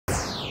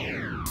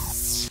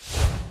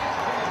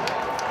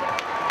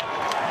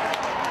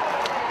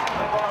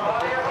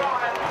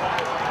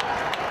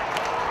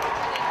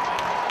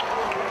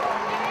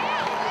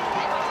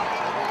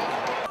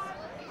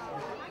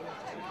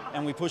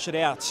push it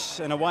out,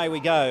 and away we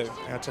go.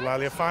 Out to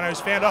Laliafano,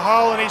 who's found a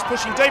hole, and he's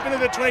pushing deep into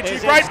the 22.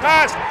 Great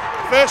pass.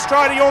 First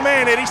try to your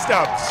man, Eddie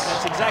Stubbs.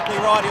 That's exactly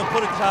right. He'll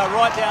put it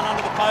right down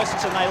under the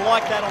posts, and they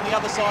like that on the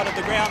other side of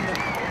the ground.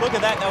 Look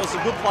at that. That was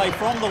a good play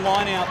from the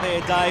line out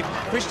there, Dave.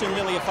 Christian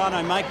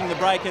Liliafano making the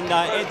break, and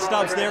Ed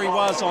Stubbs, there he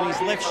was on his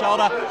left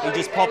shoulder. He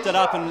just popped it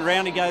up, and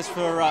round he goes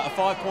for a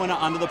 5-pointer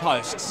under the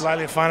posts.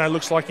 Liliafano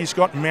looks like he's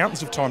got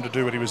mountains of time to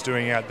do what he was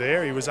doing out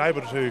there. He was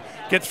able to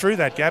get through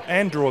that gap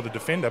and draw the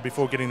defender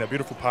before getting that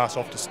beautiful pass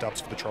off to Stubbs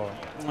for the try.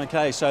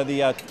 Okay, so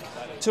the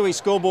Tui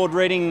scoreboard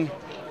reading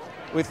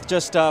with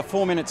just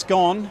 4 minutes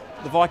gone.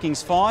 The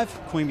Vikings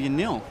 5, Queanbeyan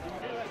 0.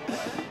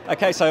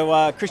 Okay,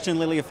 so Christian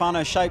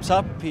Liliafano shapes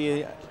up.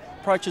 He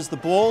approaches the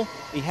ball.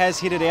 He has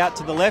hit it out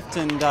to the left,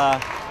 and look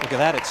at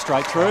that, it's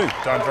straight through.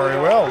 Done very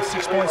well.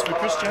 6 points for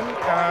Christian.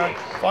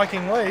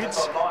 Viking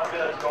leads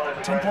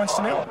 10 points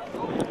to 0.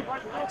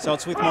 So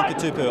it's with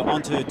Monkatupu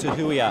onto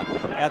Huia,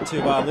 out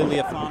to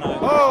Liliafano.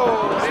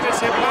 Oh,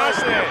 innocent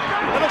pass there.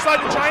 It looks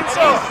like the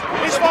chainsaw.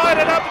 He's fired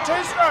it up the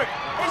 2-stroke.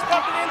 He's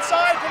popped it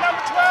inside for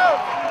number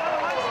 12.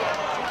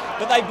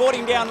 But they brought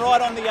him down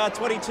right on the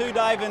 22,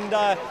 Dave,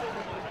 and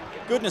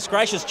goodness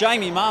gracious,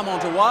 Jamie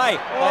Marmont away.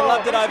 They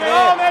loved it over there.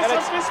 Oh, there's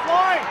some fish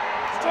flying.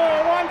 Still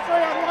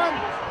 1-3-on-1.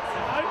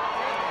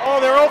 Oh,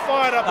 they're all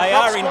fired up. They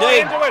are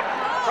indeed.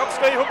 Drop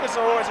ski hookers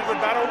are always a good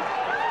battle.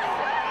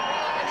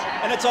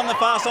 And it's on the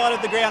far side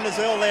of the ground as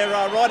well. They're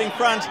right in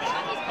front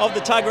of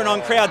the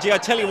Tuggeranong crowd. Gee, I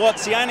tell you what,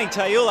 Sione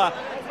Taula,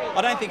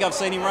 I don't think I've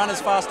seen him run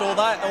as fast all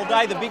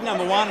day. The big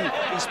number one,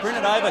 he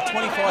sprinted over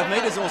 25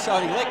 metres or so,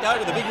 and he let go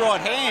with a big right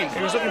hand.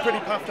 He was looking pretty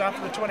puffed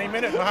after the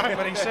 20-minute mark,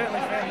 but he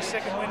certainly found his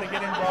second win to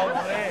get involved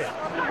there.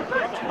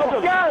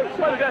 Go!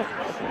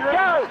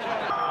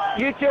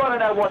 You two, I don't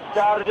know what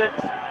started it,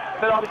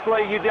 but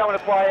obviously you don't want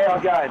to play our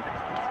game.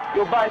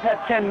 You'll both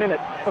have 10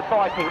 minutes for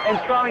fighting and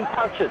throwing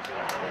punches.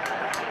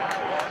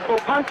 For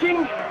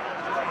punching,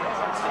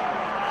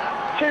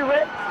 2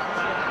 reps.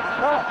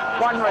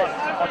 1 rep.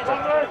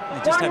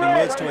 They're just having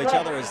words to each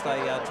other as they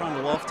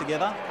trundle off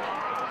together.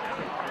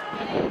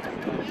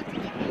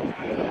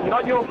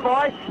 Not your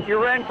fight.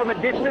 You ran from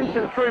a distance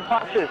and threw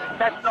punches.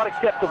 That's not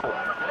acceptable.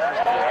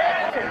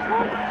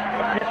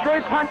 You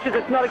threw punches.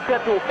 It's not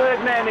acceptable.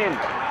 3rd man in.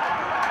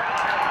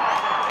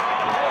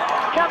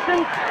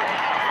 Captain.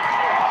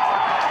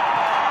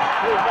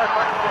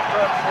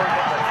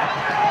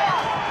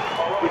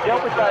 We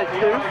dealt with those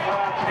 2.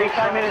 He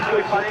came in and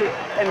threw punches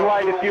and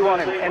laid a few on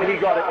him, and he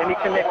got it, and he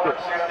connected.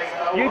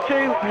 You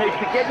two need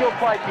to get your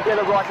play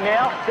together right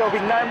now. There'll be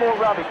no more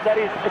rubbish.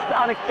 It's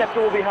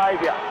unacceptable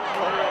behaviour.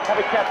 Have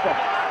a captain.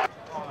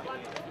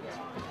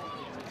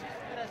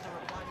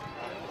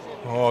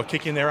 Oh,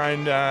 kick in their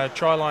own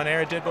try line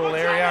area, dead ball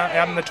area,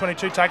 out in the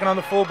 22, taken on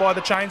the full by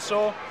the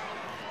chainsaw,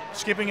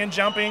 skipping and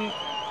jumping.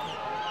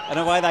 And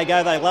away they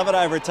go. They love it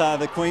over at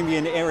the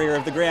Queanbeyan area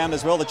of the ground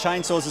as well. The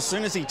chainsaws, as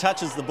soon as he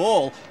touches the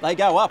ball, they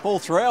go up, all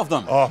 3 of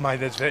them. Oh,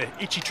 mate, there's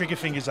itchy trigger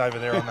fingers over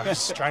there on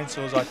those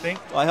chainsaws, I think.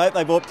 I hope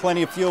they bought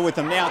plenty of fuel with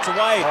them. Now it's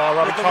away. Oh,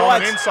 Robert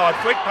Coleman inside.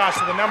 Flick pass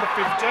to the number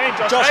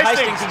 15, Josh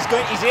Hastings.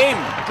 He's in.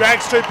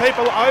 Drags 2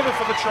 people over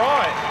for the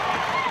try.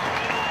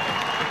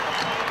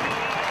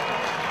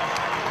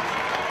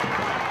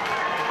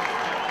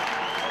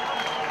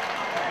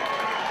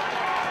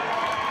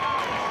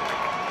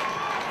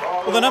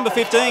 Well, the number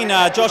 15,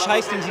 Josh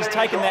Hastings, he's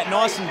taken that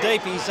nice and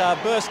deep. He's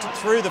burst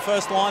through the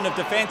first line of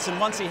defence, and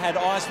once he had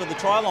eyes for the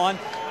try line,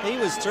 he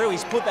was through.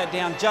 He's put that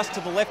down just to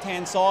the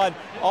left-hand side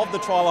of the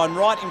try line,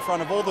 right in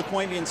front of all the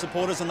Queanbeyan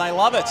supporters, and they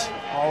love it.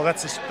 Oh,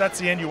 that's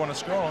the end you want to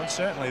score on,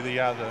 certainly.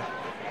 The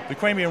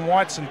Queanbeyan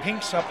whites and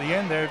pinks up the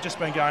end, they've just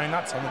been going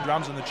nuts on the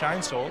drums and the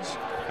chainsaws,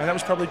 and that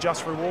was probably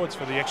just rewards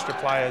for the extra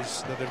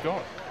players that they've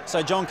got.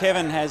 So John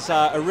Kevin has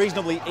a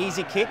reasonably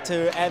easy kick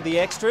to add the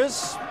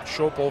extras.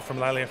 Short ball from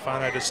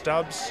Laliafano to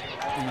Stubbs.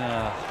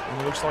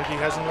 And it looks like he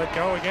hasn't let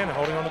go again,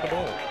 holding on to the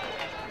ball.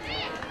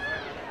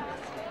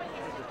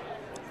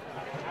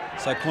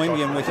 So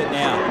Queanbeyan with it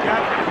now.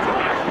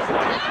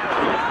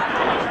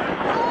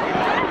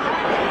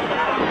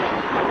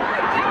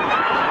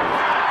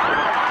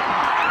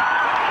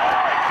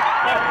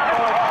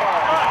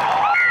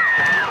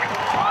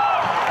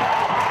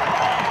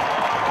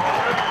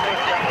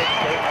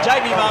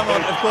 Jamie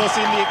Marmont, of course,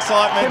 in the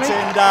excitement,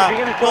 and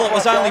well, it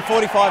was only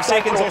 45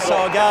 seconds or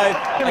so ago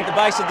at the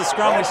base of the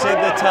scrum we said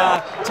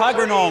that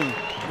Tuggeranong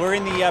were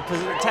in the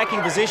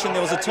attacking position.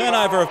 There was a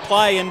turnover of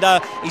play, and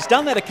he's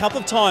done that a couple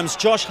of times.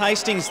 Josh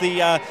Hastings,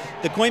 the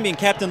Queanbeyan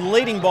captain,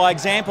 leading by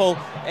example,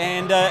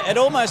 and it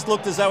almost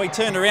looked as though he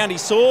turned around. He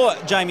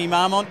saw Jamie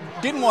Marmont,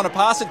 didn't want to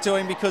pass it to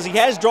him because he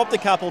has dropped a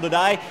couple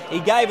today. He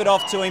gave it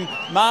off to him.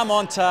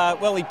 Marmont,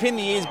 well, he pinned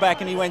the ears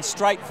back and he went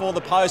straight for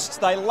the posts.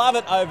 They love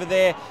it over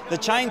there. The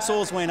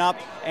chainsaws went up,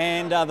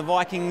 and the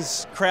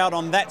Vikings crowd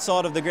on that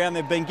side of the ground,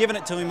 they've been giving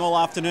it to him all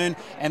afternoon,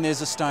 and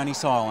there's a stony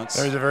silence.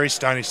 There is a very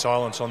stony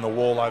silence on the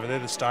wall over there,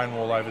 the stone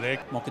wall over there.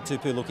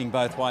 Monkatupu looking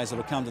both ways.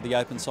 It'll come to the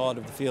open side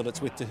of the field.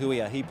 It's with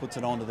Tahuia. He puts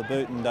it onto the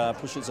boot and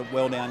pushes it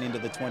well down into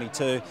the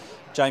 22.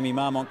 Jamie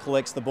Marmont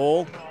collects the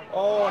ball.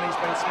 Oh, and he's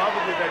been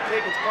smothered with that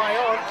kick. It's play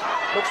on.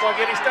 Looks like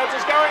Eddie Stubbs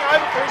is going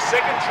over for his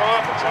second try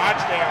for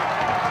charge down.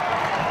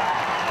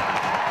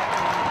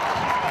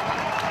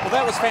 Well,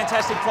 that was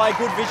fantastic play.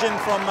 Good vision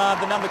from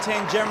the number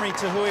 10, Jeremy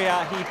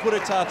Tahuya. He put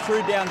it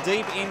through down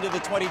deep into the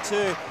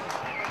 22.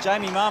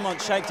 Jamie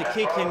Marmont shaped a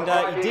kick and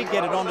he did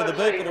get it onto the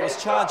boot, but it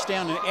was charged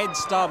down and Ed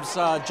Stubbs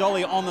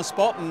jolly on the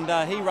spot, and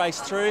he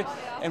raced through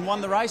and won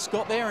the race,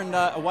 got there, and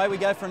away we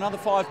go for another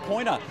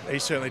 5-pointer.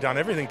 He's certainly done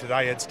everything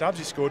today, Ed Stubbs.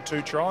 He scored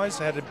 2 tries,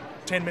 had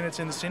 10 minutes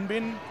in the sin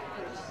bin,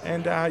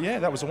 and yeah,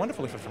 that was a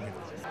wonderful effort from him.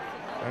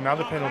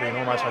 Another penalty, an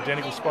almost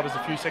identical spot as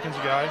a few seconds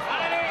ago.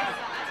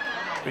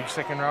 Big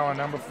second rower,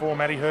 number 4,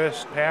 Matty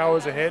Hurst,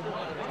 powers ahead,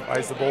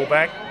 lays the ball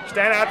back,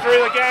 stand out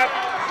through the gap,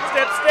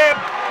 step,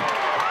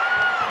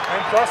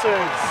 and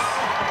crosses.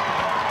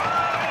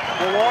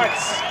 The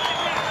Whites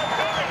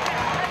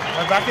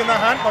are back in the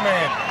hunt, my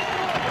man.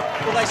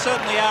 Well, they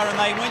certainly are, and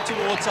they went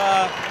towards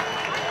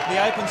the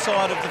open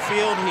side of the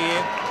field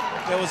here.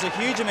 There was a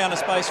huge amount of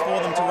space for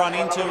them to run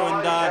into,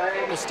 and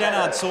well,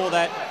 Stannard saw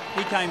that.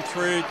 He came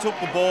through, took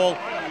the ball,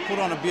 put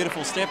on a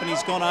beautiful step, and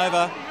he's gone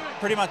over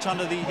pretty much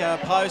under the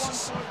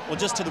posts, or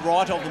just to the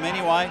right of them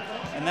anyway,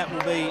 and that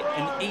will be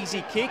an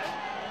easy kick,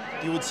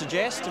 you would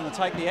suggest, and we'll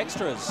take the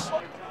extras.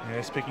 Yeah,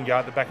 Spick and go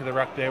at the back of the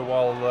ruck there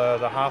while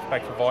the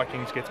halfback for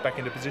Vikings gets back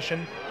into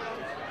position.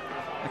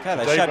 Okay,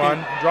 they deep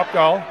one, drop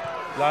goal.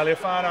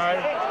 Laliafano.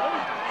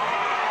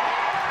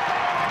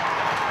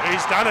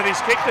 He's done it,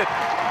 he's kicked it.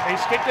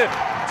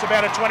 It's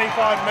about a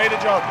 25-metre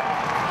job.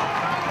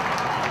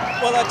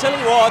 Well, I tell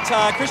you what,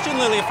 Christian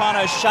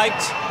Liliafano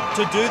shaped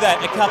to do that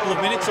a couple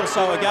of minutes or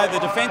so ago. The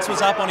defence was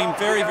up on him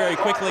very, very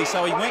quickly,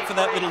 so he went for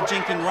that little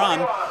jinking run.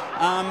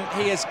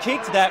 He has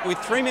kicked that with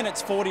 3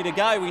 minutes 40 to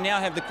go. We now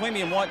have the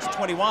Queanbeyan Whites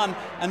 21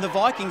 and the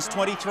Vikings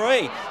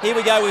 23. Here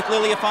we go with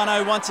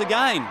Liliafano once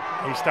again.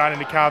 He's starting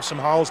to carve some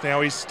holes now.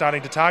 He's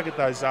starting to target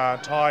those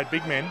tired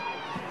big men.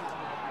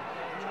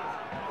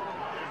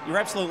 You're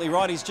absolutely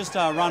right. He's just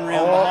run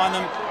round behind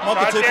them.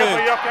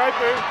 Mokatupu.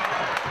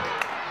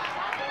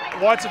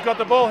 Whites have got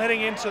the ball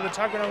heading into the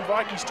Tuggeranong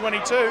Vikings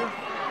 22.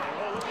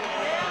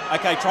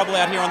 Okay, trouble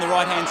out here on the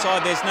right-hand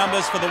side. There's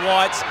numbers for the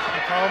Whites.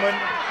 Coleman.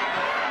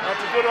 That's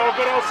a good all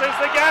sees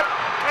the gap,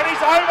 and he's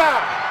over.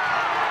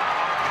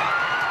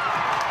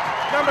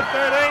 Number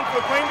 13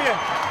 for Queanbeyan,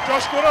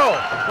 Josh Goodall.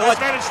 Well, he's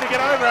managed to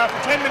get over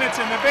after 10 minutes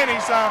in the bin.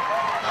 He's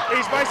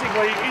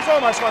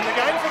almost won the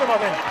game for them,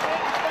 I think.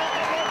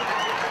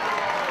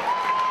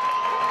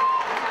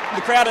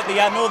 The crowd at the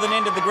northern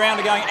end of the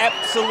ground are going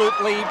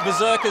absolutely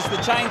berserk as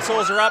the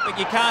chainsaws are up, but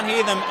you can't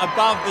hear them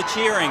above the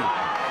cheering.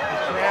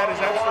 The crowd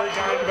is absolutely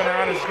going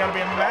bananas. It's going to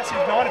be a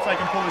massive night if they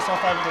can pull this off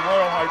over the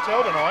Royal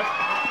Hotel tonight.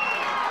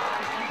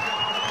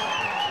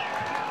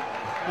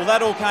 Well,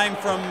 that all came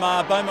from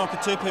Bo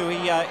Mokatupu.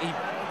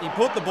 He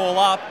put the ball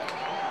up.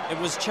 It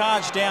was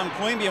charged down.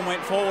 Queanbeyan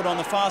went forward on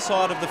the far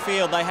side of the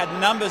field. They had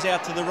numbers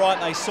out to the right.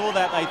 They saw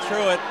that. They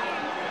threw it.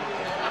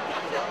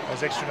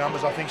 Those extra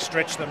numbers, I think,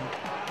 stretched the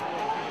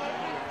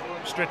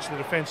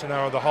defence, and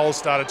the holes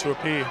started to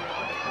appear.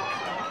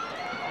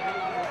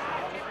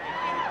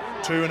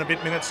 2 and a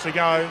bit minutes to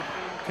go.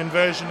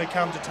 Conversion to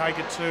come to take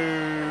it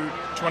to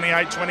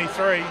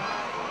 28-23.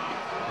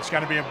 It's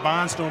going to be a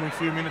barnstorming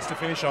few minutes to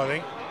finish, I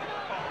think.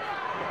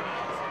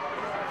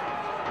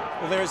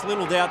 Well, there is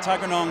little doubt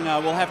Tuggeranong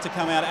will have to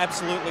come out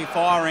absolutely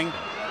firing.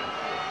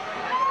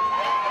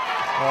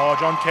 Oh,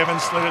 John Kevin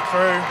slid it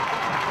through.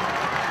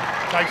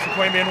 Takes the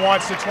Queanbeyan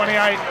Whites to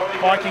 28,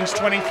 Vikings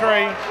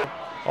 23.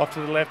 Off to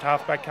the left,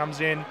 halfback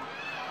comes in.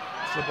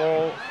 It's the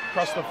ball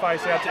across the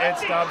face out to Ed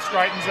Stubbs,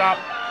 straightens up.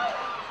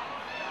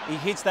 He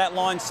hits that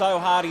line so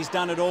hard, he's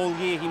done it all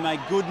year. He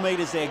made good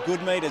metres there,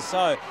 good metres.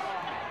 So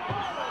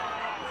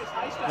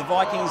the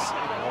Vikings...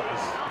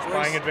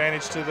 Playing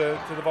advantage to the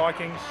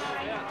Vikings.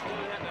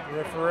 The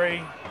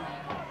referee.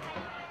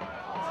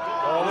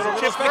 Oh, little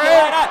tip through.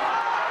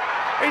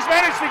 He's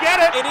managed to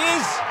get it. It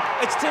is.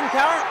 It's Tim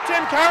Curran.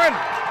 Tim Curran.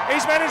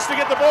 He's managed to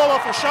get the ball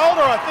off a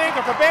shoulder, I think,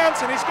 off a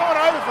bounce, and he's gone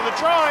over for the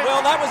try.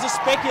 Well, that was a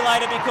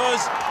speculator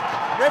because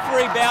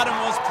referee Bowden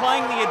was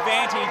playing the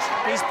advantage.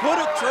 He's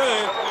put it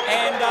through,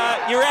 and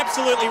you're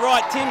absolutely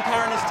right. Tim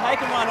Curran has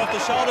taken one off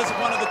the shoulders of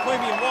one of the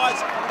Queanbeyan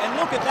Whites, and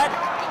look at that.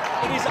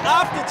 It is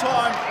after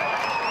time.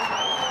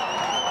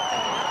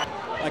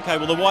 Okay,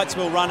 well, the Whites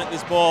will run at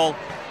this ball.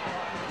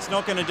 It's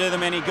not going to do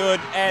them any good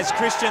as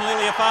Christian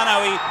Liliafano,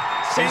 he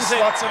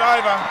slots it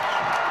over.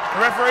 The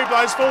referee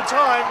blows full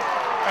time,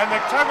 and the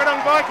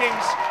Tuggeranong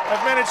Vikings have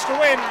managed to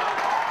win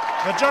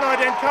the John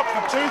Ident Cup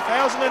for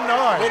 2009.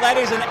 Well, that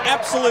is an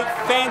absolute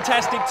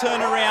fantastic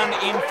turnaround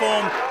in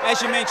form.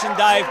 As you mentioned,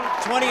 Dave,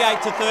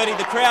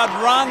 28-30. The crowd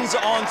runs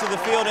onto the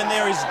field and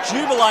there is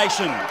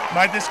jubilation.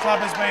 Mate, this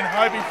club has been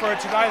hoping for it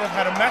today. They've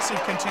had a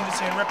massive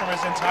contingency and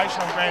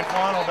representation on grand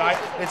final day.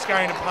 It's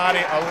going to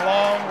party a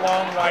long,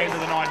 long way into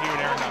the night here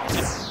at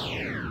Erindale.